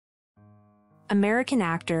American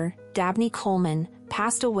actor Dabney Coleman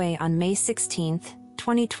passed away on May 16,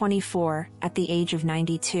 2024, at the age of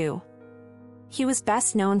 92. He was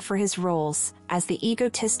best known for his roles as the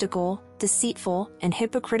egotistical, deceitful, and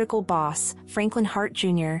hypocritical boss, Franklin Hart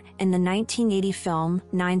Jr., in the 1980 film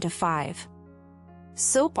 9 to 5.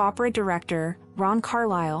 Soap opera director Ron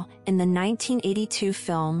Carlisle in the 1982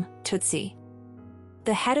 film Tootsie.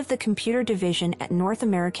 The head of the computer division at North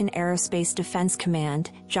American Aerospace Defense Command,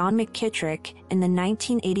 John McKittrick, in the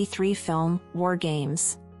 1983 film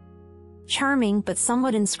WarGames. Charming but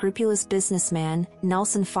somewhat unscrupulous businessman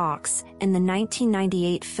Nelson Fox in the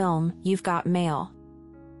 1998 film You've Got Mail.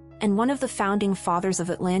 And one of the founding fathers of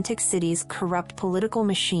Atlantic City's corrupt political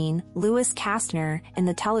machine, Lewis Kaestner, in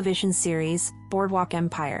the television series Boardwalk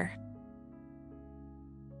Empire.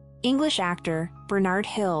 English actor Bernard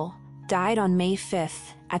Hill died on May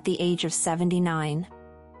 5 at the age of 79.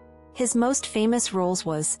 His most famous roles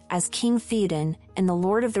was as King Théoden in the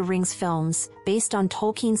Lord of the Rings films based on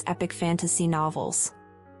Tolkien's epic fantasy novels,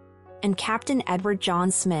 and Captain Edward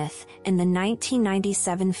John Smith in the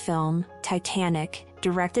 1997 film Titanic,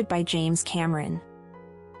 directed by James Cameron.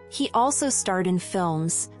 He also starred in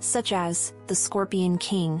films such as The Scorpion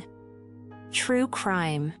King, True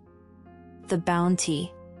Crime, The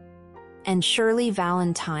Bounty, and Shirley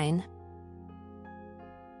Valentine.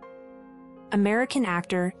 American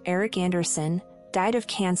actor Eric Anderson died of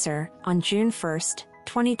cancer on June 1,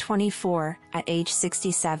 2024, at age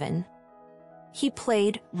 67. He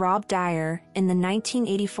played Rob Dyer in the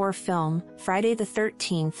 1984 film Friday the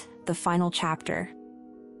 13th, The Final Chapter.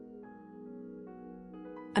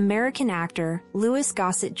 American actor Louis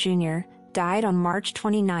Gossett Jr. died on March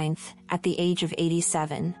 29 at the age of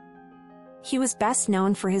 87. He was best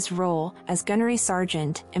known for his role as Gunnery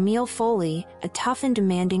Sergeant Emil Foley, a tough and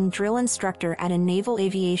demanding drill instructor at a Naval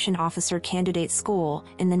Aviation Officer Candidate School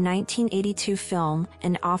in the 1982 film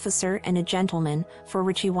An Officer and a Gentleman, for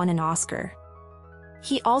which he won an Oscar.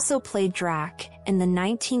 He also played Drac in the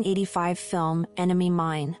 1985 film Enemy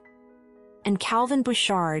Mine, and Calvin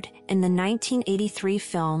Bouchard in the 1983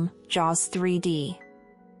 film Jaws 3D.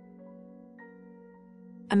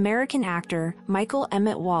 American actor Michael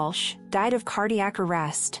Emmett Walsh died of cardiac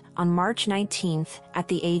arrest on March 19 at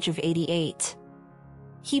the age of 88.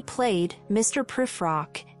 He played Mr.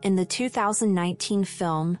 Prufrock in the 2019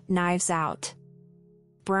 film Knives Out,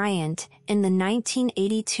 Bryant in the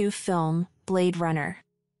 1982 film Blade Runner,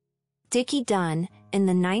 Dickie Dunn in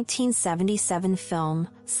the 1977 film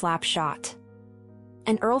Slapshot,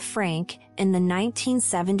 and Earl Frank in the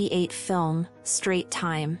 1978 film Straight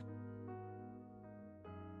Time.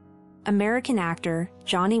 American actor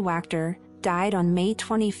Johnny Wachter died on May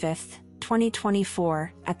 25,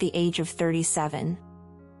 2024, at the age of 37.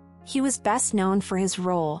 He was best known for his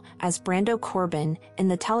role as Brando Corbin in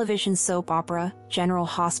the television soap opera General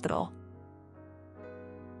Hospital.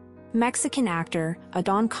 Mexican actor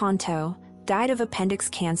Adon Canto died of appendix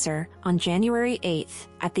cancer on January 8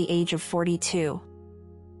 at the age of 42.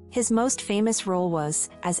 His most famous role was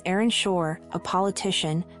as Aaron Shore, a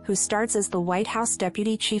politician who starts as the White House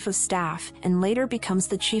Deputy Chief of Staff and later becomes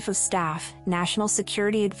the Chief of Staff, National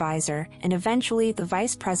Security Advisor, and eventually the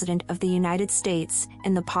Vice President of the United States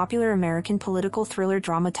in the popular American political thriller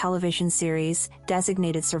drama television series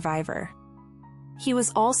Designated Survivor. He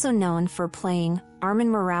was also known for playing Armin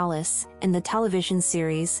Morales in the television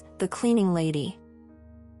series The Cleaning Lady.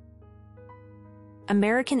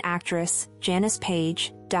 American actress Janice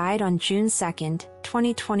Page died on June 2,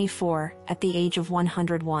 2024, at the age of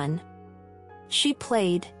 101. She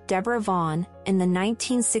played Deborah Vaughn in the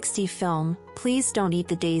 1960 film Please Don't Eat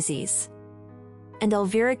the Daisies, and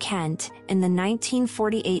Elvira Kent in the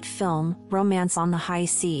 1948 film Romance on the High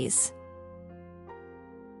Seas.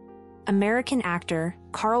 American actor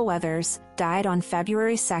Carl Weathers died on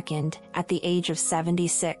February 2 at the age of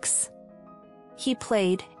 76. He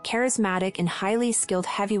played charismatic and highly skilled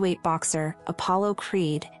heavyweight boxer Apollo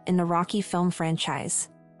Creed in the Rocky film franchise.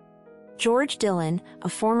 George Dillon, a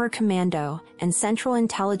former commando and Central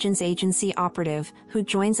Intelligence Agency operative who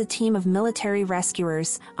joins a team of military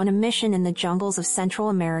rescuers on a mission in the jungles of Central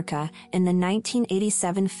America in the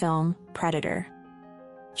 1987 film Predator.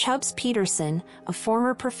 Chubbs Peterson, a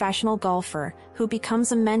former professional golfer who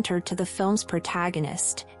becomes a mentor to the film's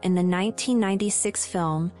protagonist in the 1996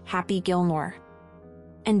 film Happy Gilmore.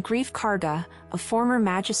 And Grief Karga, a former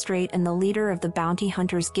magistrate and the leader of the Bounty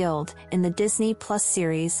Hunters Guild in the Disney Plus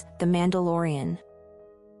series The Mandalorian.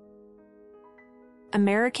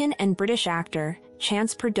 American and British actor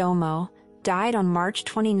Chance Perdomo died on March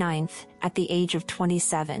 29 at the age of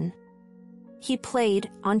 27. He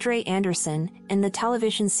played Andre Anderson in the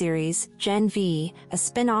television series Gen V, a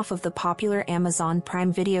spin-off of the popular Amazon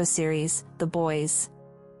Prime Video series, The Boys.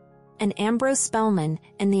 And Ambrose Spellman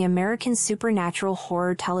in the American supernatural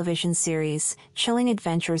horror television series Chilling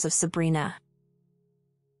Adventures of Sabrina.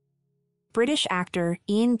 British actor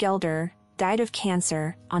Ian Gilder died of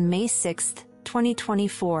cancer on May 6,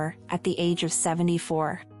 2024, at the age of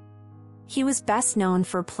 74. He was best known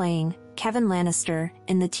for playing Kevin Lannister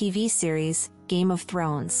in the TV series Game of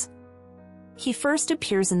Thrones. He first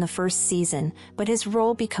appears in the first season, but his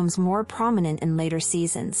role becomes more prominent in later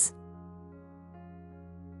seasons.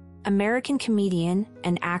 American comedian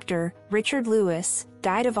and actor Richard Lewis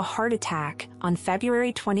died of a heart attack on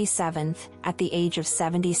February 27 at the age of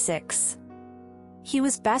 76. He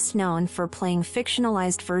was best known for playing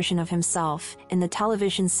fictionalized version of himself in the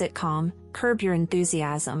television sitcom Curb Your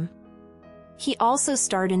Enthusiasm. He also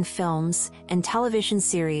starred in films and television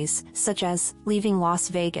series such as Leaving Las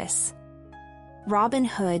Vegas, Robin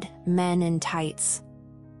Hood, Men in Tights,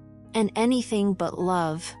 and Anything But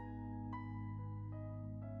Love.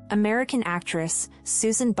 American actress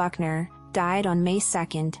Susan Buckner died on May 2,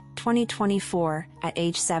 2024, at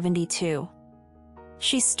age 72.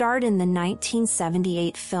 She starred in the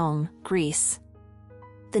 1978 film Grease,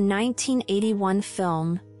 the 1981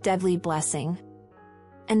 film Deadly Blessing,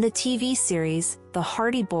 and the TV series The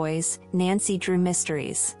Hardy Boys' Nancy Drew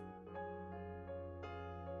Mysteries.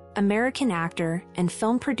 American actor and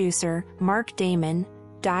film producer Mark Damon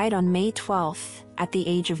died on May 12 at the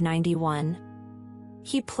age of 91.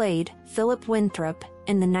 He played Philip Winthrop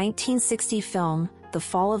in the 1960 film The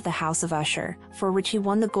Fall of the House of Usher, for which he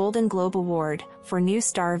won the Golden Globe Award for New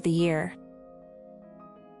Star of the Year.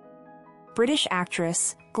 British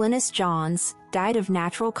actress Glynis Johns died of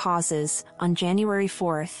natural causes on January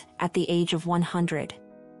 4 at the age of 100.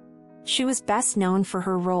 She was best known for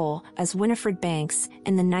her role as Winifred Banks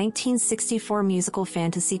in the 1964 musical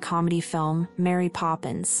fantasy comedy film Mary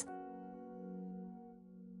Poppins.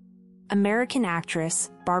 American actress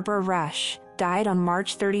Barbara Rush died on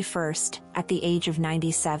March 31 at the age of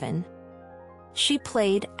 97. She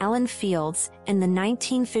played Ellen Fields in the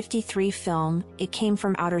 1953 film It Came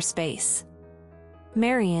from Outer Space,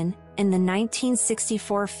 Marion in the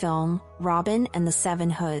 1964 film Robin and the Seven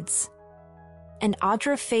Hoods, and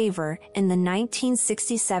Audra Favor in the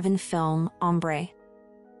 1967 film Ombre.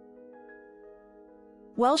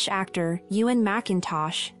 Welsh actor Ewan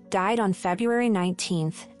McIntosh died on February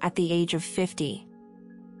 19 at the age of 50.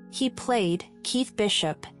 He played Keith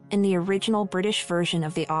Bishop in the original British version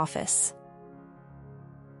of The Office.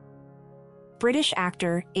 British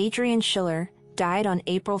actor Adrian Schiller died on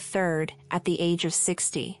April 3 at the age of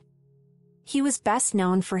 60. He was best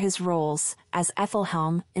known for his roles as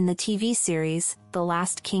Ethelhelm in the TV series The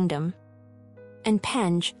Last Kingdom, and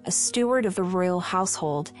Penge, a steward of the royal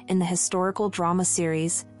household in the historical drama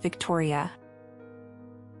series Victoria.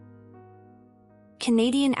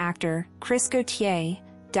 Canadian actor Chris Gauthier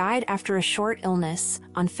died after a short illness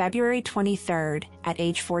on February 23 at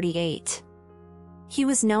age 48. He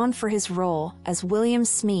was known for his role as William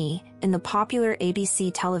Smee in the popular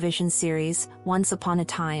ABC television series Once Upon a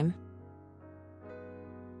Time.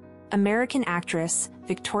 American actress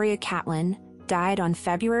Victoria Catlin died on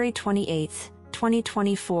February 28,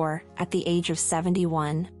 2024, at the age of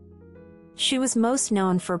 71. She was most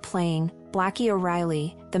known for playing Blackie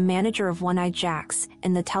O'Reilly, the manager of One-Eyed Jacks,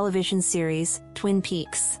 in the television series Twin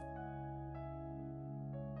Peaks.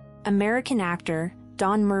 American actor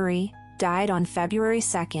Don Murray died on February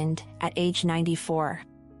 2 at age 94.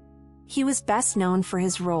 He was best known for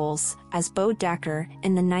his roles as Bo Decker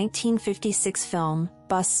in the 1956 film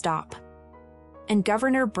Bus Stop, and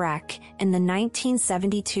Governor Breck in the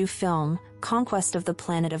 1972 film Conquest of the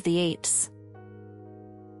Planet of the Apes.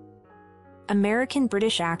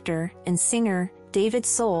 American-British actor and singer David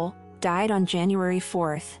Soul died on January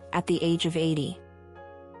 4 at the age of 80.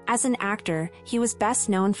 As an actor, he was best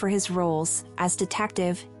known for his roles as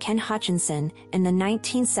Detective Ken Hutchinson in the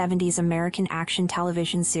 1970s American action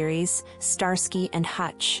television series Starsky and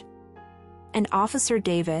Hutch, and Officer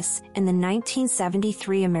Davis in the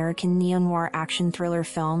 1973 American neo-noir action thriller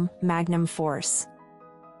film Magnum Force.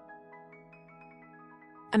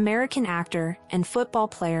 American actor and football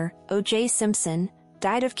player O.J. Simpson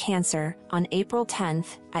died of cancer on April 10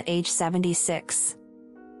 at age 76.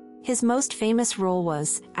 His most famous role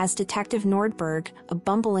was as Detective Nordberg, a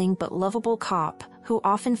bumbling but lovable cop who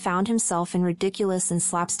often found himself in ridiculous and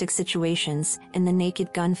slapstick situations in the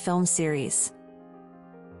Naked Gun film series.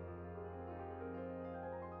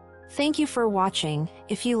 Thank you for watching.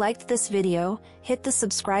 If you liked this video, hit the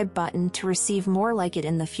subscribe button to receive more like it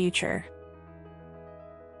in the future.